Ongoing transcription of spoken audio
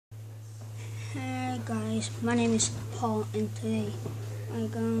guys, my name is Paul and today I'm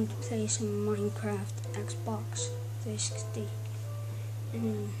going to play some Minecraft Xbox 360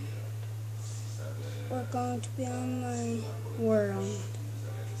 and we're going to be on my world.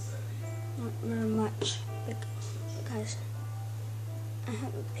 Not very much because I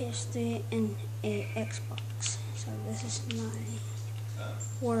have a PS3 and a Xbox, so this is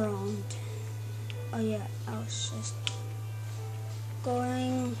my world. Oh yeah, I was just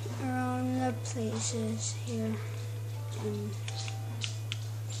going around the places here and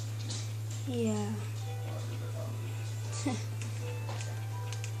yeah.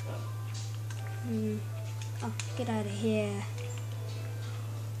 Oh, get out of here.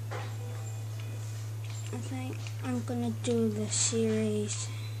 I think I'm gonna do the series.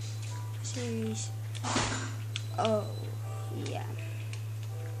 Oh yeah,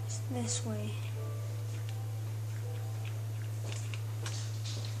 it's this way.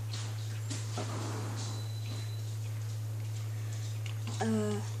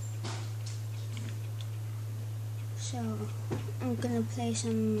 So I'm gonna play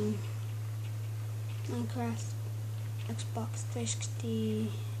some Minecraft Xbox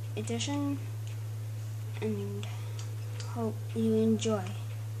 360 edition and hope you enjoy.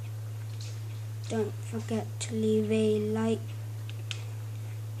 Don't forget to leave a like,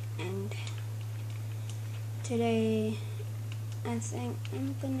 and today I think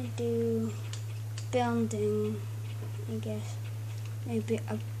I'm gonna do building, I guess, maybe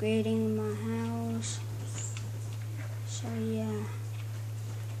upgrading my house. So yeah.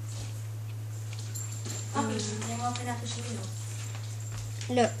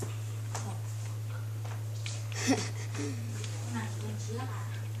 Look.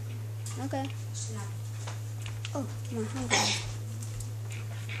 Okay. Oh, my hand.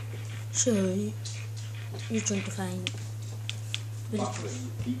 So you're trying to find villagers?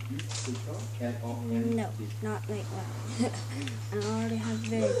 No, not like that. I already have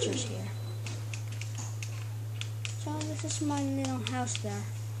villagers here. So this is my little house there,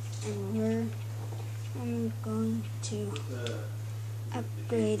 and I'm going to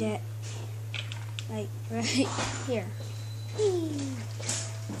upgrade it like right here.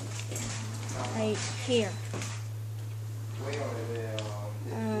 Right here.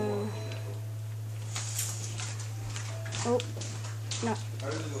 Oh, no.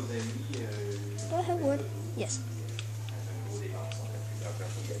 Do I have wood? Yes.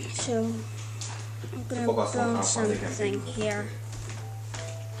 So I'm gonna build something here.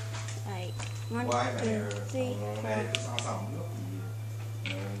 Like 1, 2, 3, 4.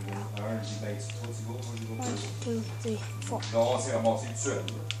 1, 2, 3, 4.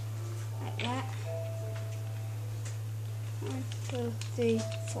 Like that. 1, 2, 3,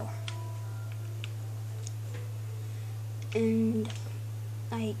 4. And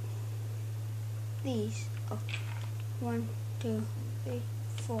like these. Oh, 1, 2, 3,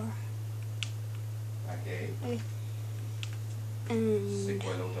 4. Ok. And c'est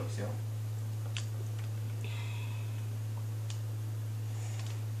quoi l'autre option?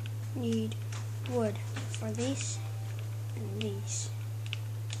 Need wood for these and these.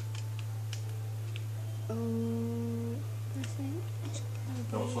 Oh, I think it's gonna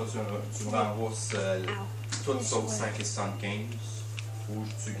Donc, be... soit tu me rembourses Ow. tout This sauf way. 5,75 ou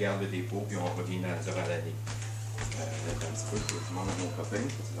tu gardes le dépôt puis on revient durant l'année. Attends un petit peu, je vais demander à mon copain.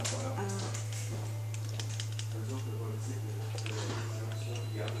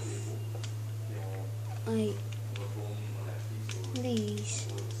 Like these.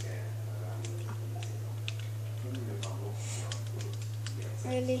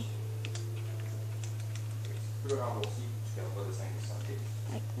 Really?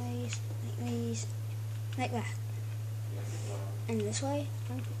 Like these, like that. And this way,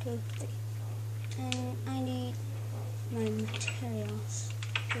 1, 2, 3. And I need my materials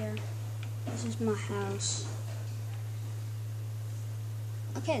here. This is my house.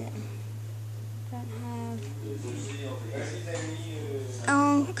 Okay then.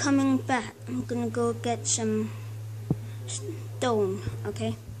 I'm coming back. I'm gonna go get some stone,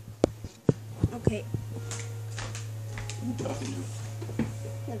 okay? Okay.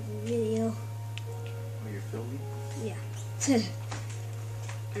 The video. Oh, you're filming? Yeah.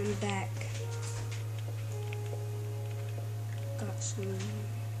 I'm back. Got some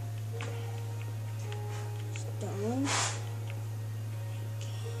stone.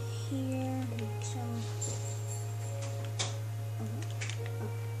 Here, so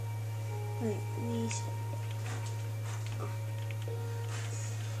wait, these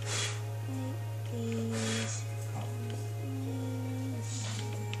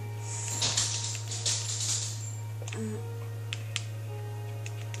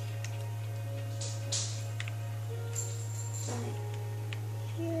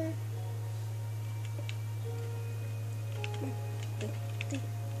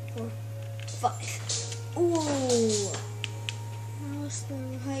 5. Ooh, that was the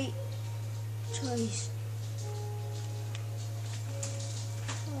right choice.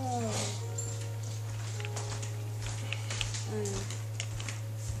 Oh.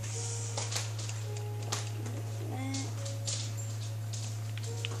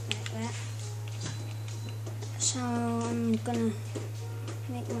 Like that. So I'm gonna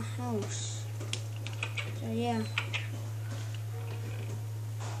make my house. So yeah.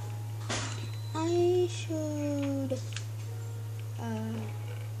 I should,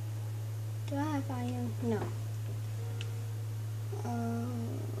 do I have iron? No.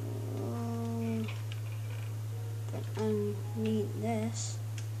 But I need this.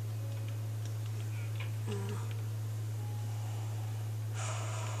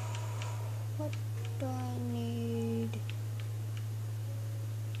 What do I need?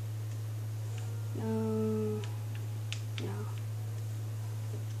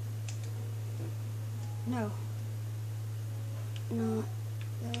 No. Not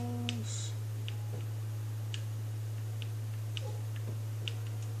those.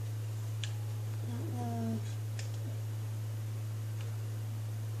 Not those.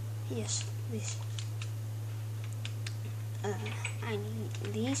 Yes, this. I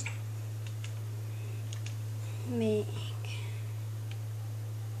need these. Make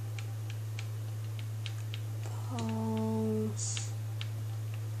palms.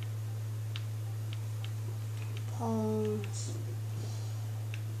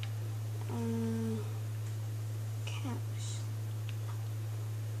 Caps.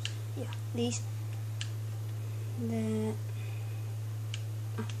 Yeah, these.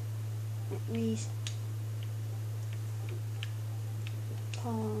 These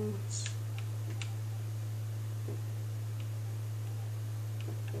palms.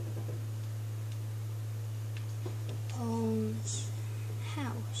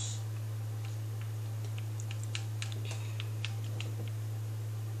 House.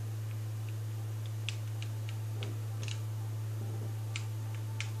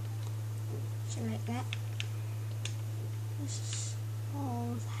 So like that. This is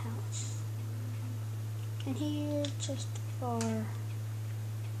Paul's house. And here just for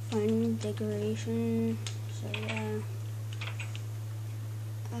fun decoration. So yeah.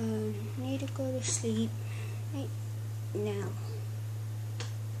 Need to go to sleep right now.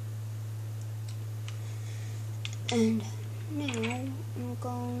 And now I'm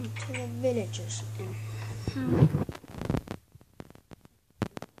going to the villages.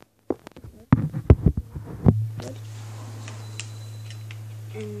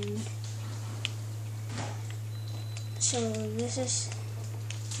 And so this is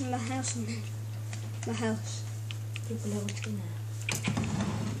my house. My house. People are watching now.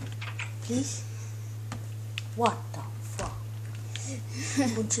 Please? What the fuck?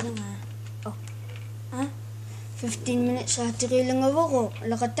 Bunso na nga. Oh. Huh? 15 minutes sa tiri lang ako.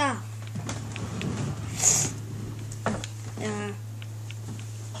 Lakata.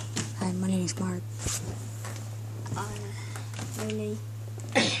 Hi, my name is Mark. Really?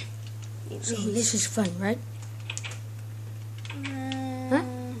 So this is fun, right? Huh?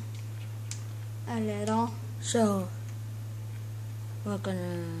 A little. So we're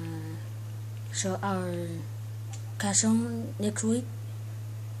gonna show our castle next week.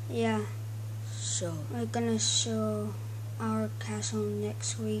 Yeah. So We're gonna show our castle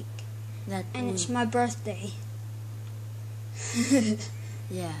next week. that And it's my birthday.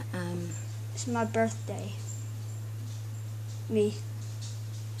 yeah, It's my birthday. Me.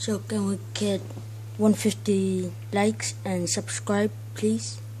 so can we get 150 likes and subscribe,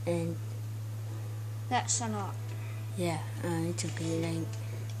 please? And That's a lot. yeah, it's okay. Like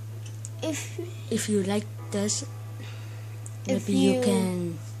If you like this, If maybe you you-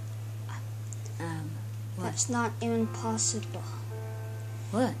 can what? That's not even possible.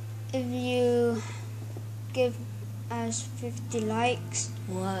 What? If you give us 50 likes,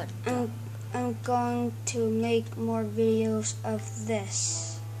 What? I'm going to make more videos of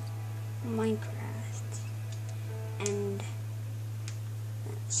this Minecraft. And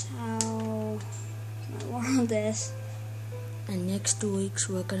that's how my world is. And next 2 weeks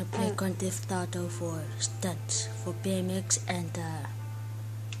we're gonna play Grand Theft Auto for stunts for BMX and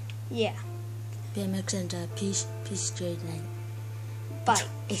Yeah. BMX and PCJ9. Bike.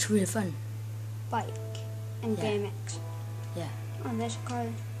 It's really fun. Bike. And Yeah. BMX. Yeah. Oh, there's a car.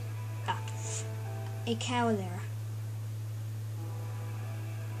 A cow there.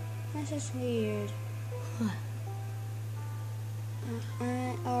 This is weird. What?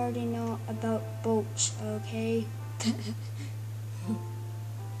 I already know about boats, okay?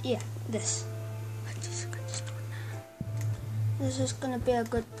 Yeah, this. This is gonna be a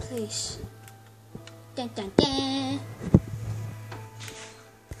good place. Dun, dun, dun.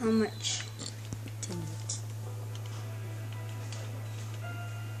 How much? 10 minutes.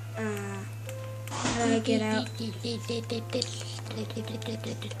 How do I get out?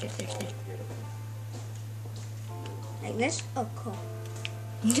 Like this? Oh, cool.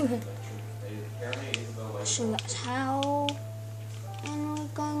 So that's how. And we're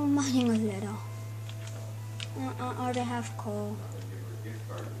going mining a little. I already have coal.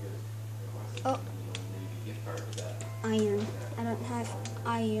 Oh, iron. I don't have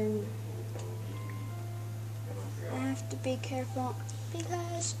iron. I have to be careful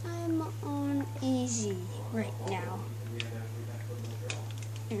because I'm on easy right now.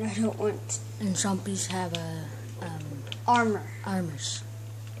 And I don't want And zombies have armor. armors.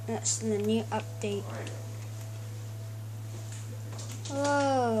 That's the new update.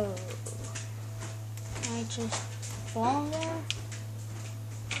 Whoa. Can I just fall there?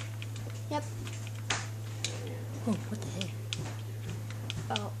 Yep. Oh, what the heck?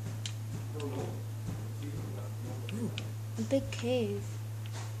 Oh. A big cave.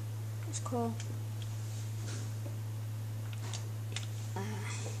 That's cool.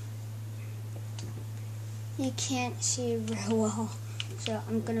 You can't see real well, so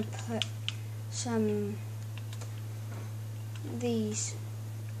I'm gonna put some of these.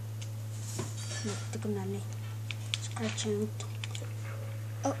 Scratching.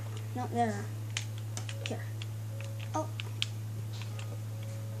 Oh, not there. Here. Oh.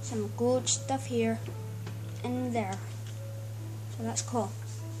 Some good stuff here and there. So that's cool.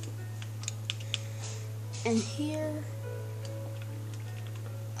 And here.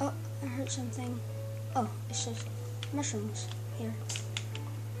 Oh, I heard something. Oh, it says mushrooms here.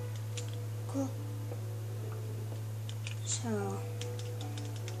 Cool. So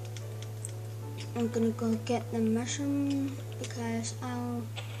I'm gonna go get the mushroom because I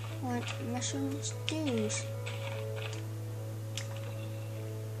want mushroom stews.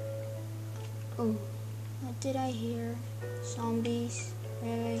 Oh, what did I hear? Zombies?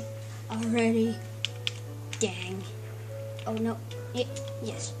 Really? Already? Dang. Oh no.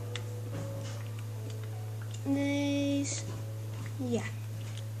 Yes. These. Yeah.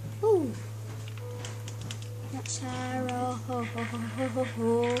 Ooh. That's Sarah. Ho ho ho ho ho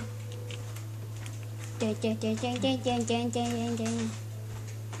ho. Dang, dang, dang, dang, dang, dang, dang, dang, dang.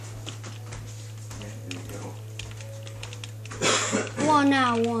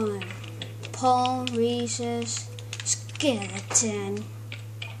 101. Paul Reese's skeleton.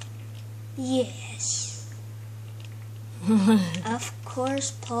 Yes. Of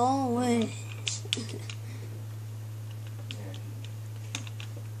course, Paul wins.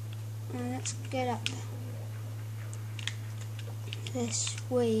 Now let's get up this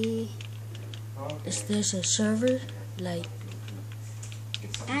way. Is this a server? Like,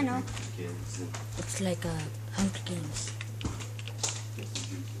 I know. it's like a Hunger Games.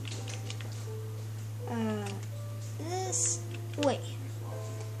 This way.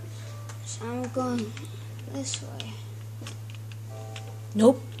 So I'm going this way.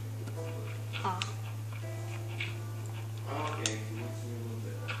 Nope. Ah.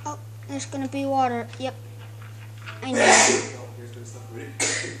 Oh, there's gonna be water. Yep. I know.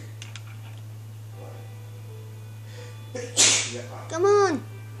 Come on.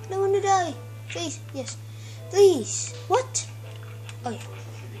 I don't want to die. Please. Yes. Please. What? Oh, yeah.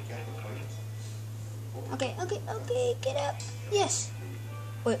 Okay. Get up. Yes.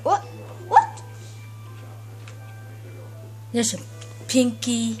 Wait, what? What? There's a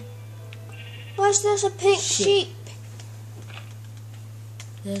pinky. Why is there a pink sheep?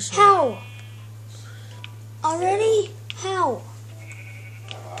 There's How? Already? How?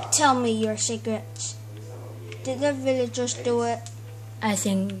 Tell me your secrets. Did the villagers do it? I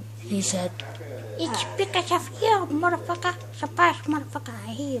think he said, "It's because of you, motherfucker. Surprise, motherfucker.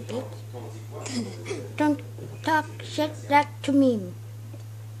 I hear you, bitch. Don't talk shit back to me."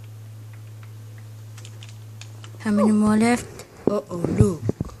 How many more left? Uh-oh, look.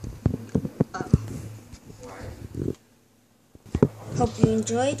 Hope you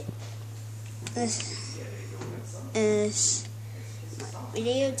enjoyed. This is my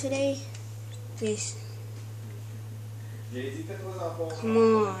video today. Please, come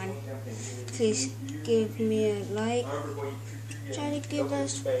on. Please give me a like. Try to give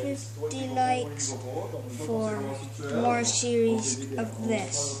us 50 likes for more series of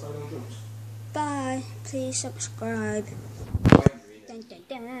this. Bye. Please subscribe.